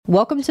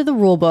Welcome to the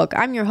RuleBook.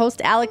 I'm your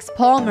host, Alex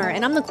Palmer,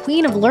 and I'm the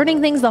queen of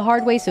learning things the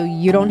hard way so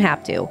you don't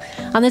have to.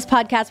 On this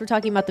podcast, we're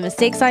talking about the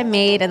mistakes I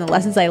made and the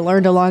lessons I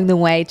learned along the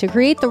way to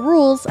create the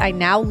rules I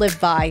now live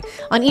by.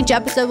 On each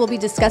episode, we'll be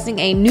discussing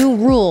a new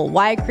rule,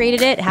 why I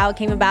created it, how it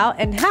came about,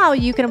 and how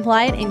you can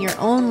apply it in your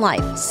own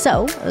life.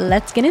 So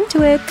let's get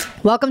into it.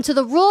 Welcome to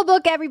the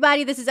RuleBook,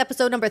 everybody. This is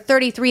episode number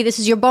 33. This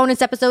is your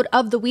bonus episode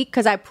of the week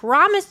because I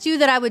promised you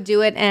that I would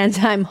do it, and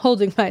I'm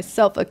holding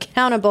myself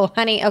accountable,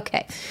 honey.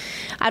 Okay.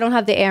 I don't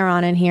have the air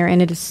on in here,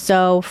 and it is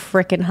so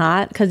freaking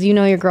hot because you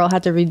know your girl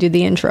had to redo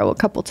the intro a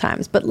couple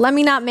times. But let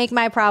me not make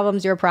my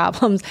problems your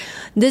problems.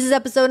 This is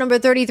episode number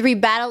 33,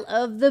 Battle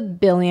of the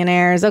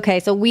Billionaires. Okay,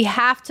 so we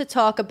have to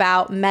talk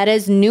about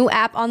Meta's new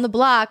app on the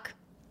block,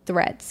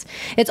 Threads.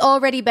 It's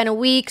already been a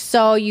week,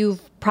 so you've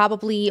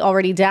probably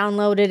already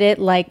downloaded it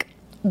like,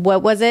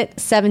 what was it?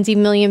 70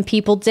 million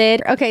people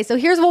did. Okay, so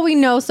here's what we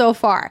know so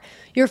far.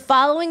 Your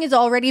following is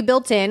already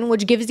built in,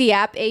 which gives the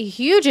app a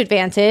huge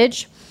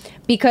advantage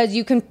because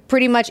you can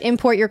pretty much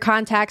import your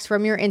contacts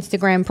from your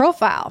Instagram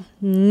profile.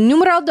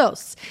 Numero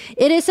dos.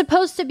 It is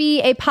supposed to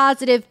be a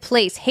positive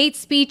place. Hate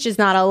speech is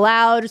not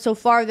allowed. So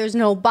far, there's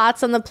no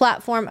bots on the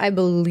platform. I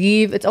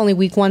believe it's only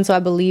week one, so I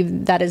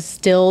believe that is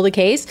still the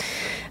case.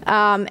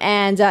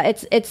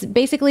 It's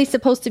basically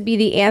supposed to be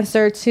the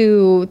answer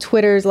to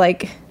Twitter's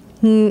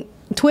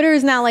Twitter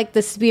is now like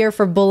the sphere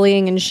for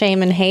bullying and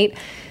shame and hate.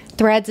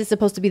 Threads is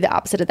supposed to be the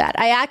opposite of that.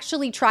 I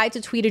actually tried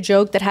to tweet a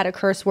joke that had a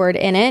curse word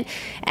in it,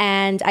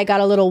 and I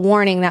got a little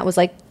warning that was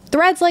like,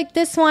 threads like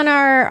this one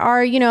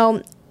are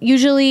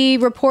usually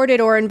reported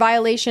or in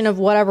violation of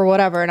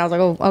whatever. And I was like,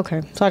 oh,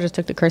 okay. So I just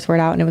took the curse word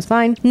out and it was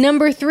fine.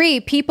 Number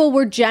 3, people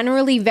were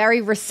generally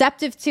very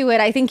receptive to it.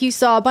 I think you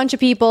saw a bunch of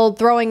people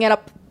throwing it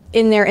up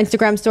in their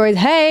Instagram stories.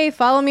 Hey,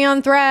 follow me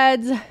on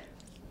Threads.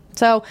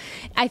 So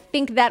I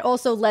think that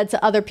also led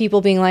to other people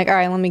being like, all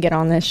right, let me get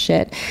on this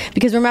shit.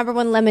 Because remember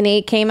when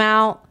Lemonade came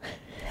out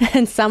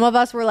and some of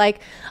us were like,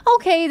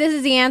 okay, this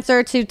is the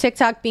answer to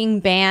TikTok being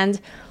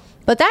banned.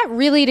 But that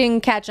really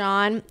didn't catch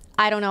on.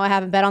 I don't know. I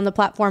haven't been on the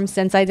platform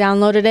since I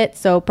downloaded it.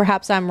 So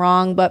perhaps I'm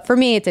wrong. But for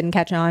me, it didn't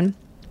catch on.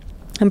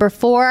 Number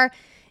 4,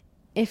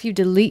 if you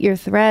delete your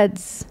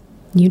Threads,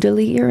 you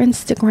delete your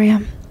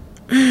Instagram.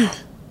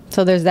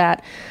 So there's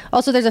that.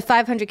 Also, there's a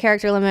 500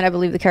 character limit. I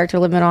believe the character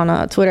limit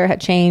on Twitter had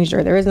changed,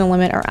 or there is no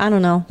limit, or I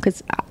don't know,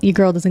 because your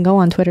girl doesn't go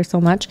on Twitter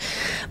so much.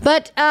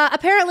 But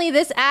apparently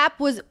this app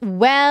was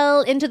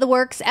well into the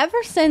works ever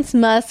since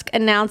Musk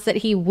announced that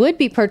he would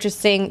be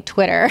purchasing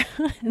Twitter.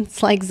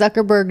 It's like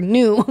Zuckerberg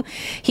knew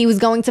he was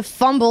going to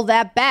fumble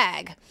that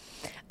bag.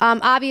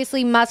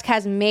 Obviously, Musk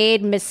has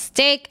made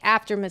mistake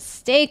after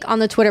mistake on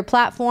the Twitter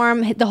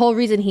platform. The whole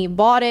reason he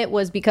bought it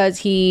was because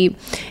he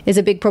is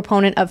a big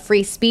proponent of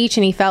free speech,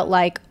 and he felt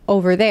like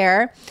over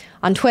there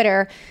on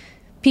Twitter,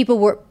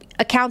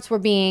 accounts were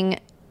being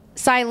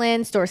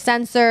silenced or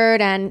censored,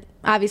 and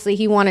obviously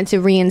he wanted to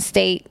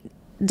reinstate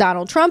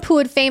Donald Trump, who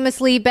had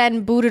famously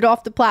been booted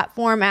off the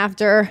platform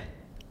after,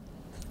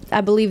 I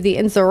believe, the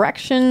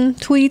insurrection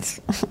tweets.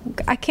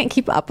 I can't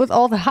keep up with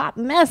all the hot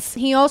mess.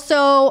 He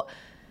also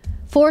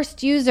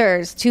forced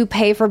users to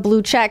pay for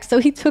blue checks. So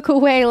he took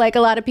away like a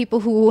lot of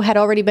people who had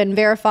already been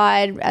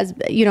verified as,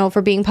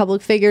 for being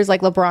public figures.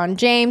 Like LeBron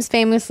James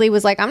famously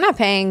was like, I'm not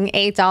paying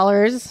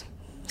 $8.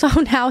 So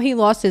now he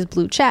lost his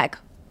blue check.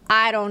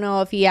 I don't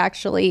know if he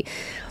actually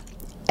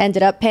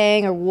ended up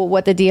paying or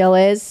what the deal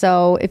is.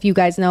 So if you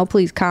guys know,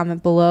 please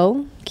comment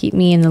below. Keep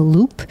me in the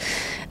loop.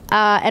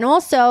 And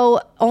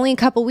also, only a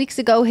couple weeks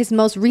ago, his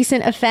most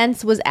recent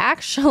offense was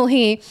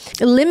actually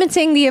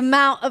limiting the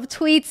amount of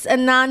tweets a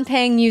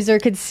non-paying user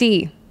could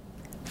see.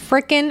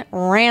 Freaking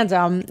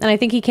random. And I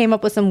think he came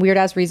up with some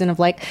weird-ass reason of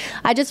like,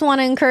 I just want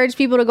to encourage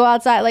people to go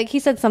outside. Like, he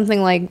said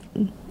something like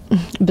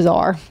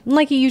bizarre,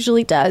 like he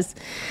usually does.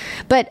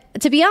 But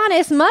to be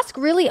honest, Musk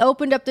really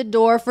opened up the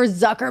door for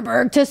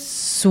Zuckerberg to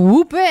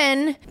swoop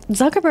in.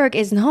 Zuckerberg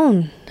is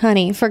known,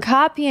 honey, for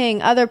copying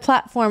other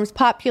platforms'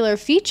 popular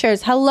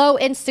features. Hello,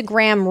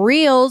 Instagram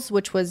Reels,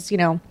 which was,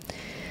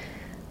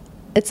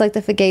 it's like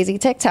the Fugazi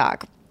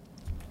TikTok.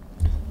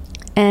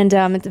 And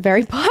it's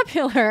very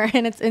popular,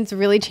 and it's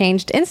really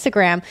changed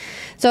Instagram.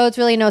 So it's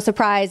really no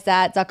surprise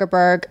that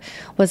Zuckerberg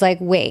was like,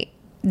 wait,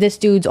 this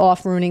dude's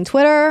off ruining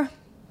Twitter.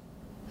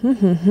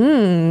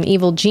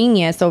 Evil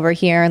genius over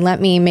here, and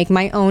let me make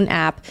my own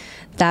app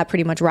that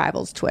pretty much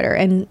rivals Twitter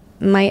and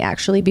might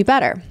actually be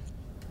better.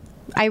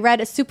 I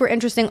read a super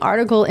interesting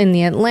article in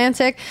The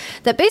Atlantic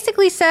that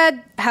basically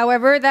said,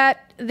 however,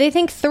 that they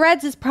think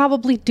Threads is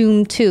probably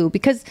doomed too,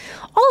 because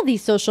all of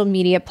these social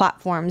media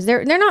platforms,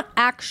 they're not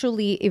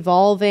actually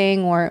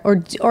evolving or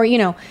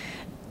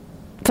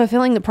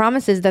fulfilling the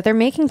promises that they're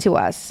making to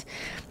us.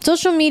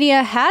 Social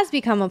media has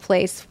become a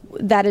place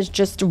that is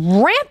just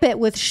rampant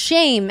with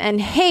shame and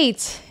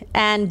hate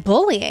and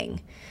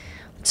bullying.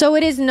 So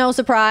it is no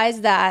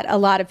surprise that a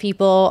lot of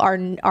people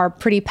are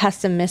pretty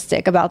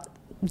pessimistic about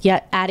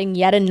adding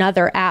yet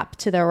another app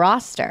to their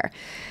roster.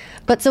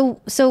 But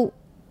so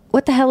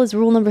what the hell is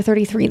rule number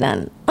 33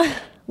 then?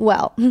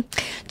 Well,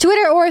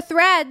 Twitter or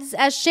Threads,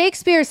 as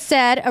Shakespeare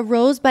said, a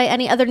rose by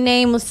any other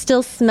name will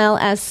still smell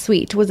as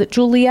sweet. Was it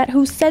Juliet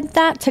who said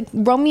that to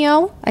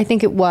Romeo? I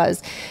think it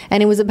was.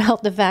 And it was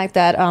about the fact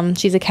that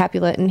she's a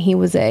Capulet and he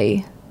was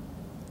a...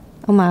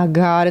 Oh my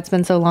God, it's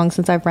been so long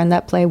since I've read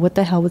that play. What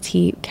the hell was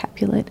he?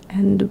 Capulet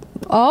and...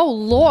 Oh,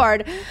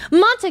 Lord.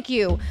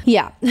 Montague.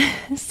 Yeah.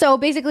 So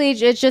basically,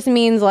 it just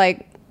means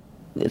like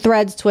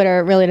Threads,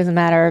 Twitter, it really doesn't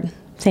matter.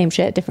 Same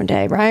shit, different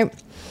day, right?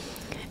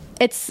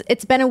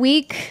 It's been a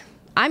week.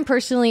 I'm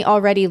personally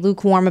already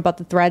lukewarm about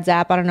the Threads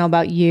app. I don't know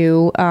about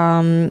you.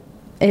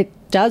 It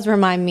does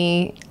remind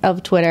me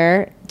of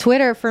Twitter.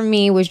 Twitter, for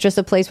me, was just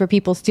a place where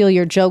people steal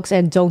your jokes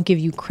and don't give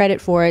you credit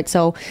for it.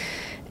 So...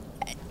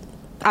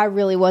 I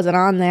really wasn't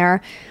on there.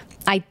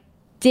 I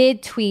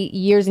did tweet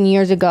years and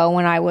years ago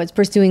when I was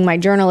pursuing my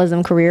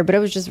journalism career, but it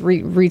was just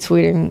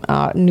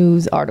retweeting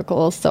news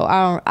articles. So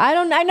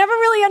I never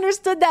really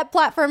understood that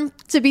platform,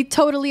 to be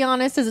totally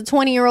honest, as a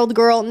 20-year-old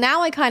girl.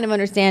 Now I kind of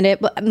understand it,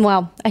 but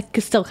well, I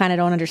still kind of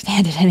don't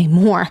understand it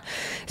anymore,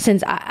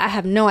 since I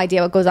have no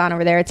idea what goes on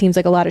over there. It seems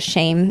like a lot of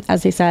shame,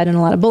 as they said, and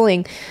a lot of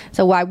bullying.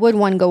 So why would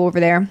one go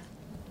over there?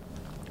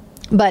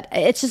 But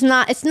it's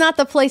not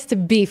the place to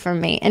be for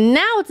me. And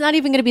now it's not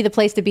even going to be the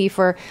place to be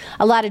for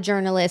a lot of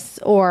journalists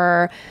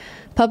or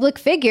public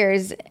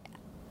figures.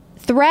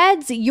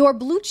 Threads, your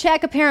blue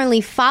check apparently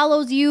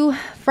follows you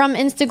from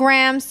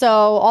Instagram. So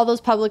all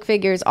those public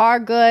figures are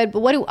good.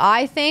 But what do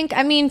I think?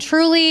 I mean,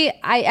 truly,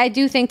 I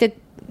do think that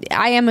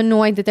I am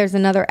annoyed that there's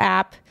another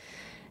app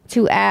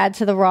to add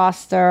to the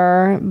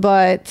roster.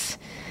 But...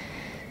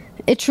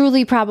 it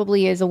truly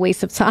probably is a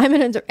waste of time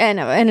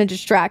and a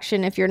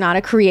distraction if you're not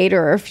a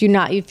creator, or if you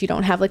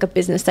don't have like a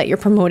business that you're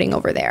promoting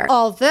over there.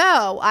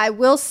 Although I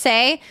will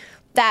say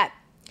that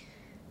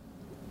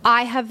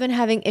I have been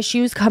having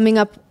issues coming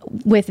up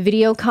with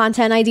video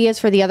content ideas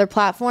for the other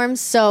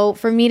platforms. So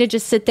for me to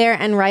just sit there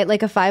and write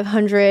like a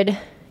 500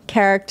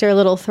 character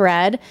little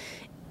thread,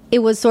 it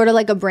was sort of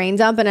like a brain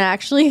dump, and it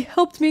actually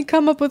helped me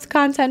come up with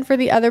content for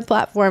the other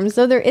platforms.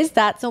 So there is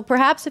that. So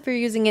perhaps if you're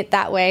using it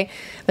that way,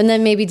 but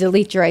then maybe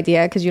delete your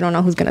idea because you don't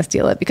know who's going to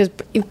steal it. Because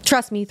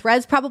trust me,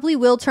 Threads probably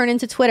will turn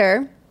into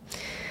Twitter.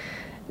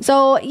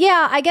 So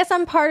yeah, I guess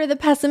I'm part of the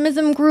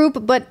pessimism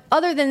group. But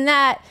other than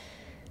that,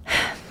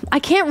 I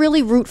can't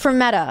really root for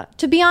Meta.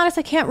 To be honest,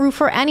 I can't root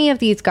for any of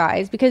these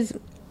guys because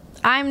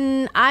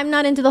I'm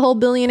not into the whole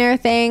billionaire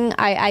thing.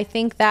 I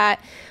think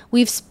that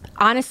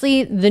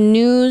honestly, the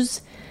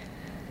news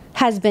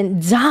has been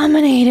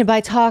dominated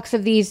by talks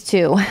of these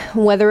two,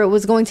 whether it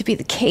was going to be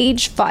the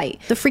cage fight,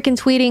 the freaking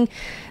tweeting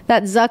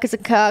that Zuck is a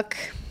cuck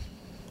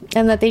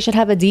and that they should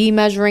have a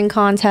D-measuring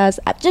contest.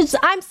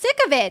 I'm sick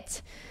of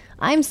it.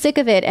 I'm sick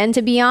of it. And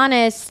to be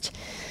honest,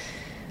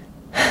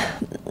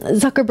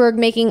 Zuckerberg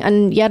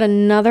making yet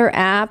another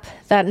app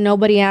that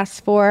nobody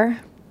asked for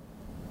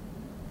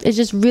is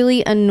just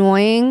really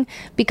annoying,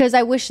 because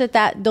I wish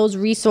that those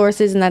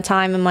resources and that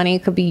time and money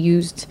could be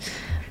used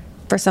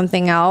for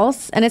something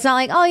else. And it's not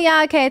like, oh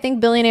yeah, okay, I think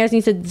billionaires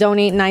need to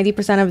donate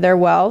 90% of their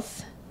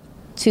wealth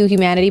to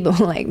humanity, but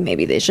like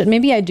maybe they should.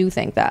 Maybe I do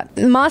think that.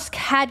 Musk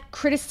had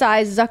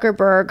criticized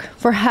Zuckerberg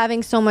for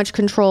having so much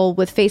control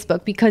with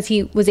Facebook because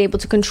he was able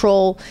to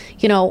control,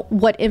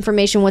 what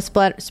information was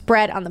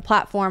spread on the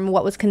platform,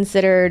 what was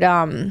considered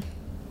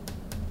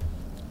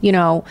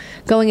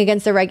going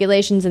against the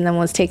regulations, and then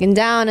was taken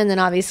down. And then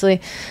obviously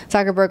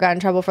Zuckerberg got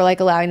in trouble for like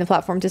allowing the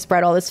platform to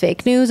spread all this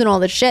fake news and all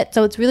this shit.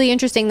 So it's really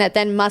interesting that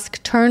then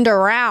Musk turned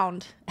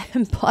around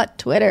and bought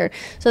Twitter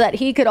so that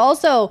he could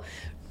also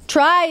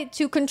try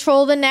to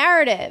control the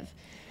narrative.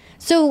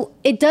 So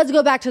it does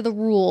go back to the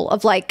rule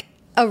of like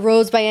a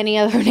rose by any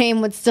other name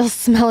would still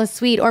smell as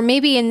sweet, or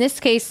maybe in this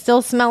case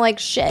still smell like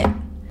shit.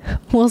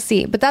 We'll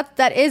see. But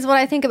that is what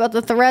I think about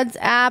the Threads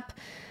app.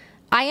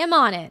 I am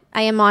on it,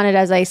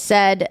 as I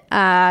said.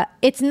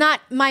 It's not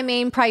my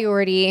main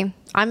priority.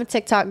 I'm a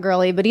TikTok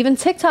girly, but even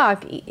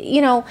TikTok,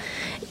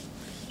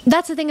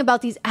 that's the thing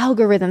about these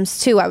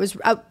algorithms too.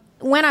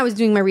 When I was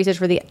doing my research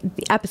for the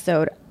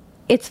episode,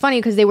 it's funny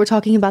because they were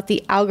talking about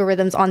the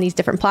algorithms on these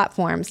different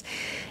platforms.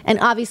 And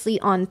obviously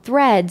on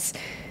Threads,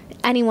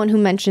 anyone who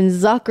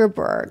mentions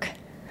Zuckerberg,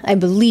 I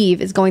believe,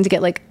 is going to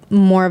get like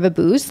more of a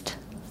boost.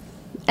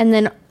 And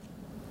then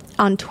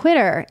on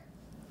Twitter,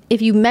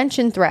 if you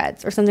mention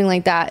Threads or something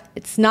like that,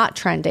 it's not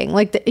trending.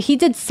 Like he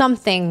did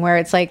something where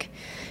it's like,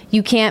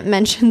 you can't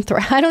mention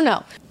Threads. I don't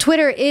know.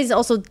 Twitter is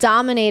also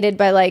dominated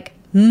by like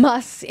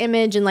Musk's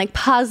image and like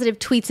positive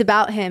tweets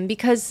about him,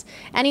 because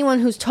anyone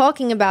who's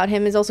talking about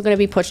him is also going to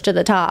be pushed to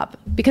the top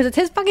because it's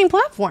his fucking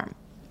platform.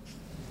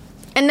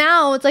 And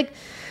now it's like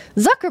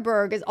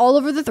Zuckerberg is all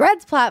over the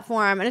Threads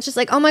platform, and it's just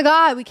like, oh my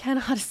God, we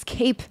cannot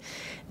escape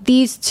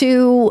these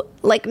two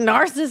like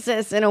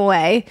narcissists in a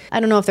way. I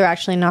don't know if they're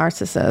actually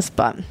narcissists,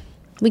 but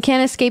we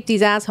can't escape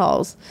these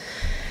assholes.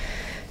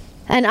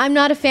 And I'm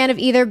not a fan of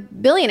either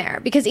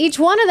billionaire, because each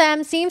one of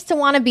them seems to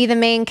want to be the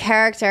main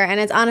character, and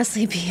it's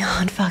honestly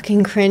beyond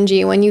fucking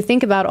cringy when you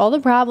think about all the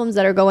problems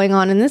that are going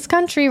on in this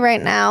country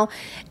right now.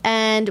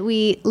 And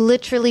we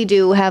literally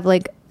do have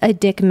like a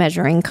dick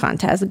measuring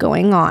contest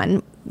going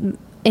on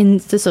in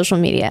the social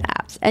media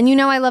apps. And you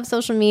know I love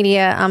social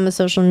media. I'm a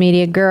social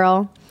media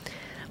girl.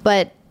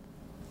 But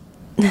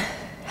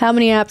how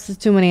many apps is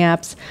too many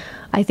apps?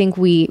 I think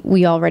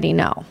we already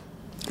know.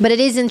 But it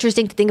is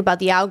interesting to think about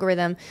the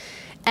algorithm.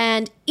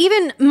 And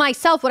even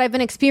myself, what I've been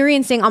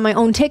experiencing on my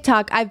own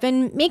TikTok, I've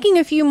been making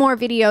a few more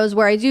videos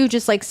where I do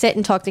just like sit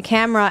and talk to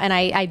camera, and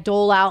I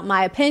dole out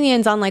my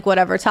opinions on like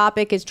whatever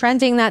topic is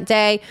trending that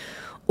day.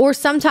 Or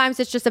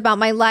sometimes it's just about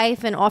my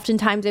life, and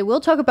oftentimes I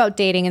will talk about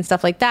dating and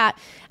stuff like that.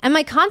 And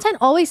my content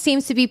always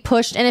seems to be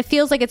pushed, and it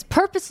feels like it's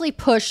purposely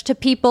pushed to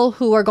people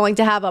who are going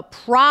to have a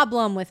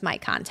problem with my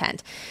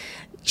content.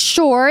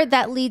 Sure,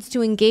 that leads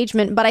to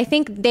engagement, but I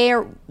think they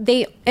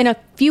in a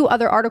few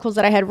other articles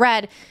that I had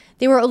read,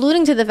 they were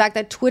alluding to the fact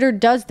that Twitter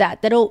does that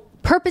it'll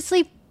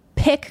purposely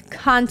pick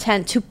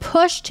content to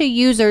push to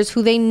users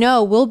who they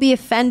know will be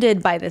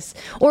offended by this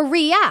or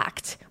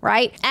react,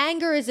 right?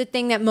 Anger is the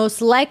thing that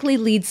most likely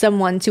leads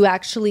someone to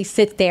actually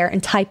sit there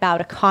and type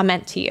out a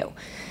comment to you.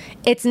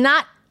 It's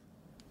not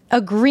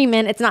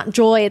agreement, it's not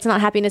joy, it's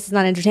not happiness, it's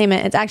not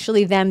entertainment. It's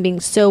actually them being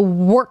so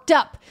worked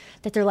up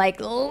that they're like,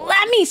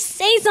 let me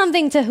say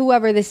something to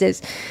whoever this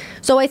is.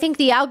 So I think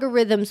the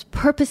algorithms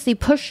purposely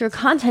push your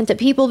content to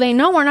people they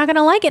know are not going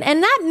to like it.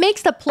 And that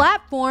makes the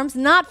platforms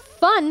not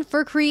fun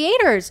for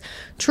creators.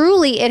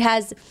 Truly, it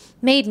has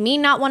made me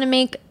not want to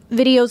make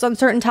videos on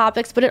certain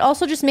topics, but it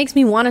also just makes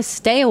me want to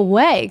stay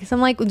away. Because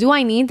I'm like, do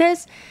I need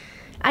this?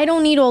 I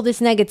don't need all this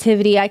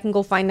negativity. I can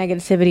go find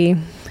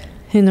negativity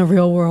in the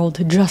real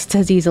world just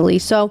as easily.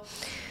 So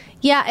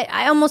yeah,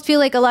 I almost feel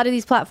like a lot of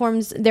these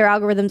platforms, their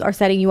algorithms are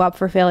setting you up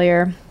for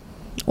failure,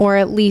 or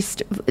at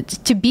least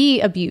to be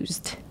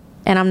abused.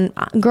 And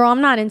I'm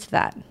not into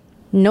that.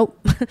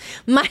 Nope.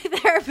 My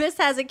therapist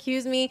has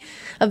accused me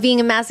of being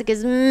a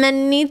masochist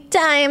many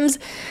times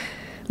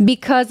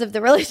because of the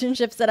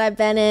relationships that I've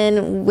been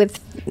in with,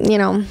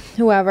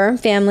 whoever,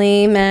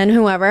 family, men,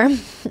 whoever.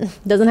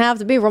 Doesn't have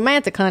to be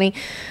romantic, honey.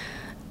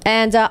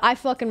 And I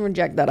fucking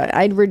reject that.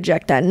 I'd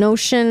reject that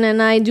notion,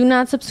 and I do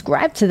not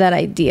subscribe to that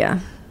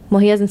idea. Well,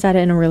 he hasn't said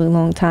it in a really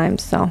long time,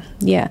 so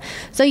yeah.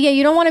 So yeah,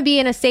 you don't want to be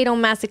in a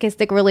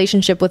sadomasochistic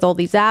relationship with all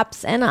these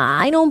apps, and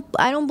I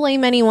don't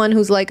blame anyone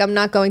who's like, I'm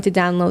not going to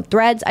download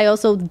Threads. I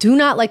also do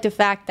not like the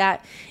fact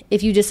that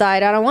if you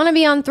decide I don't want to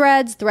be on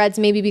Threads, Threads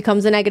maybe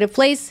becomes a negative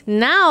place.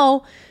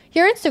 Now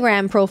your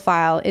Instagram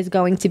profile is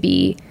going to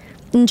be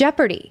in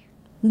jeopardy.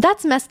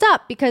 That's messed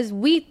up, because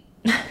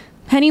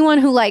anyone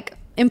who like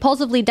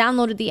impulsively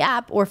downloaded the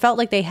app or felt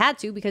like they had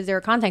to because they're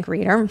a content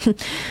creator,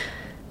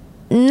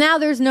 now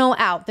there's no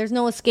out. There's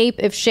no escape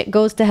if shit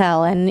goes to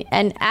hell.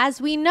 And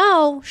as we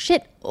know,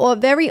 shit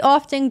very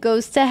often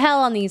goes to hell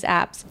on these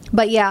apps.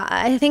 But yeah,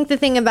 I think the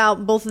thing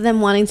about both of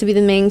them wanting to be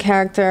the main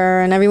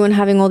character and everyone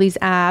having all these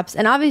apps,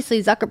 and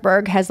obviously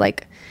Zuckerberg has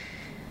like,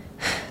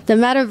 the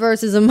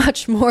metaverse is a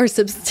much more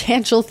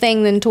substantial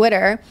thing than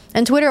Twitter.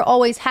 And Twitter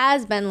always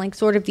has been like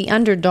sort of the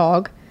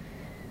underdog.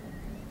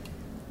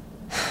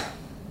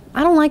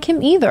 I don't like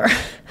him either.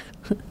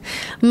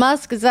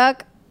 Musk,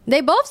 Zuck,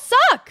 they both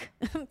suck.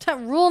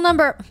 Rule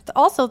number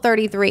also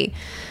 33.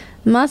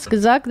 Musk,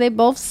 Zuck, they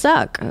both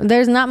suck.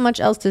 There's not much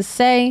else to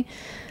say.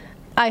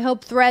 I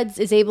hope Threads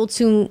is able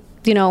to,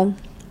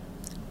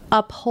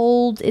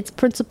 uphold its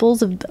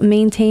principles of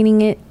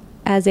maintaining it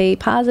as a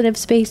positive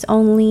space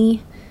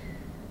only.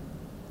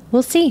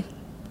 We'll see.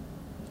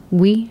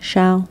 We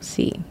shall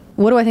see.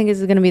 What do I think is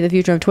going to be the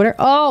future of Twitter?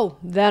 Oh,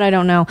 that I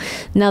don't know.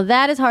 Now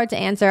that is hard to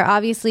answer.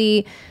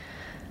 Obviously,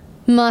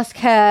 Musk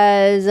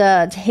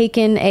has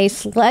taken a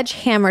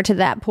sledgehammer to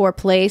that poor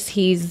place.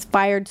 He's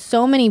fired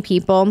so many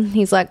people.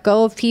 He's let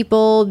go of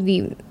people.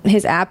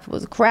 His app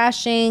was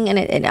crashing, and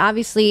it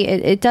obviously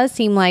it does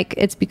seem like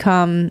it's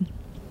become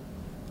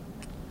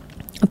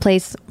a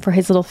place for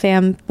his little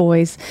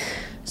fanboys.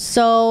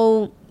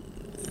 So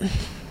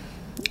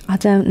I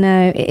don't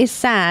know. It is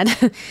sad.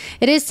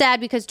 It is sad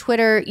because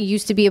Twitter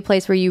used to be a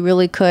place where you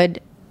really could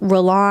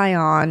rely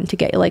on to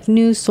get like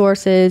news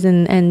sources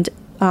and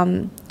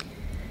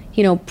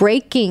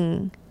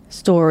breaking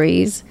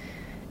stories.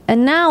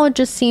 And now it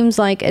just seems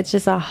like it's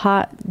just a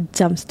hot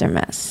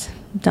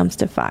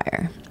dumpster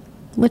fire,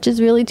 which is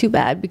really too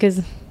bad,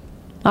 because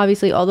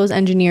obviously all those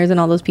engineers and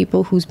all those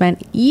people who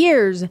spent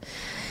years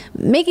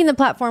making the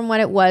platform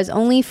what it was,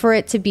 only for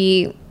it to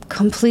be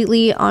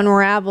completely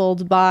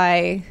unraveled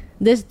by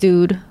this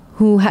dude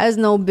who has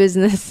no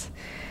business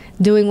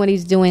doing what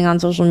he's doing on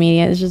social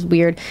media. It's just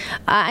weird.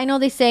 I know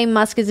they say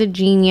Musk is a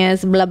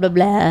genius, blah, blah,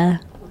 blah.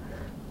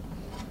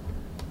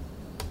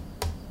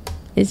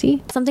 Is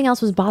he? Something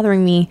else was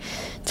bothering me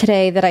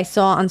today that I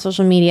saw on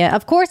social media.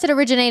 Of course, it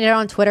originated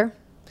on Twitter.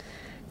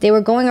 They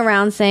were going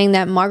around saying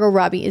that Margot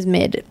Robbie is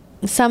mid.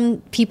 Some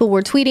people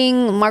were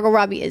tweeting, Margot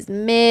Robbie is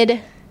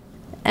mid.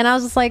 And I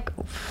was just like,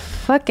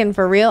 fucking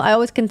for real? I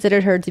always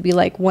considered her to be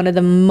like one of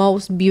the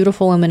most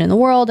beautiful women in the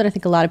world. And I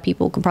think a lot of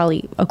people can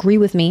probably agree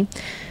with me.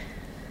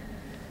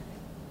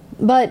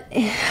 But,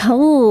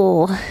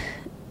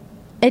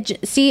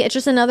 it's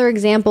just another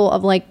example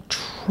of like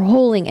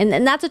trolling.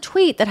 And that's a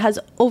tweet that has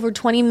over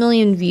 20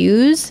 million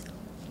views.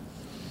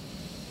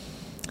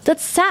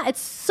 That's sad. It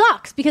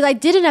sucks because I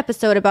did an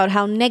episode about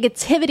how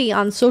negativity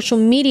on social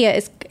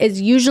media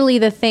is usually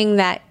the thing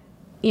that,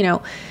 you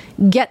know,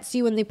 gets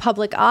you in the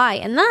public eye.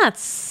 And that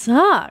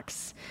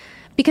sucks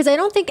because I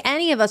don't think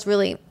any of us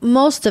really,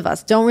 most of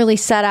us don't really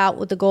set out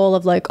with the goal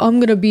of like, I'm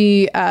going to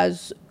be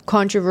as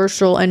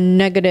controversial and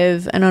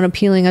negative and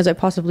unappealing as I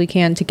possibly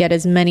can to get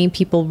as many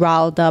people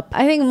riled up.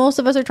 I think most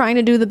of us are trying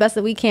to do the best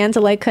that we can to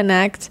like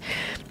connect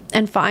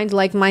and find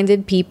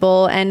like-minded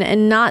people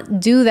and not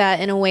do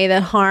that in a way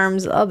that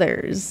harms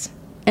others.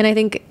 And I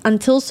think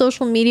until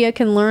social media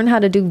can learn how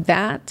to do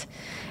that,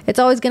 it's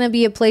always going to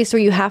be a place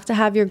where you have to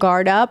have your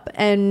guard up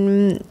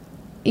and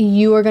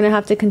you are going to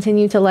have to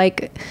continue to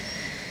like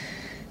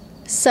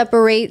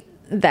separate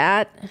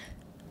that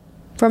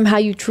from how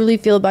you truly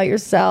feel about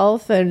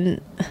yourself.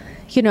 And,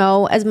 you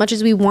know, as much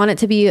as we want it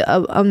to be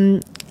a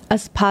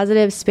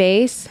positive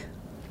space,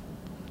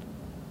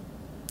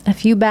 a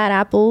few bad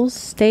apples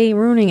stay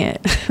ruining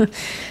it.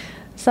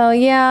 So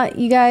yeah,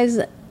 you guys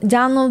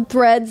download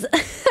Threads.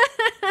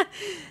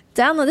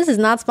 This is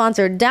not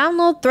sponsored.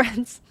 Download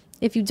Threads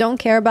if you don't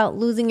care about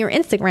losing your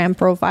Instagram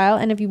profile.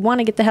 And if you want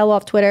to get the hell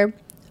off Twitter,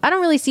 I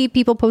don't really see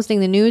people posting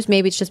the news.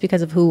 Maybe it's just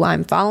because of who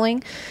I'm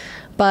following.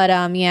 But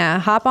yeah,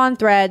 hop on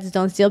Threads.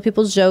 Don't steal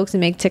people's jokes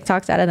and make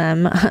TikToks out of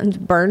them.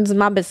 Burns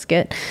my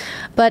biscuit.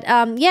 But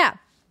yeah.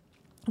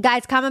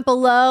 Guys, comment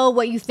below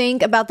what you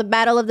think about the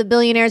Battle of the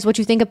Billionaires, what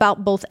you think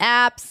about both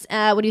apps,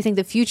 what do you think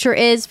the future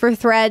is for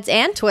Threads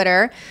and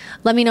Twitter.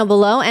 Let me know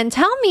below and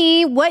tell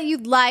me what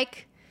you'd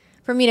like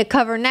for me to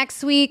cover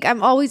next week.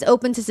 I'm always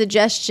open to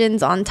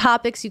suggestions on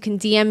topics. You can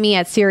DM me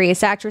at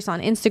Serious Actress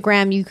on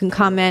Instagram. You can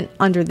comment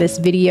under this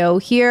video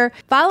here.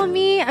 Follow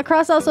me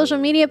across all social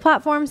media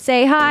platforms.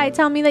 Say hi.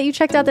 Tell me that you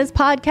checked out this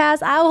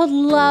podcast. I would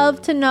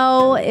love to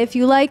know if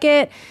you like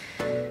it.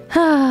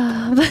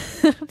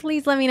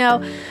 Please let me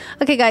know.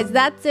 Okay, guys,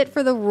 that's it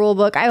for the rule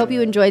book. I hope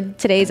you enjoyed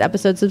today's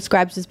episode.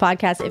 Subscribe to this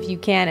podcast if you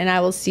can, and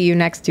I will see you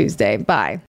next Tuesday. Bye.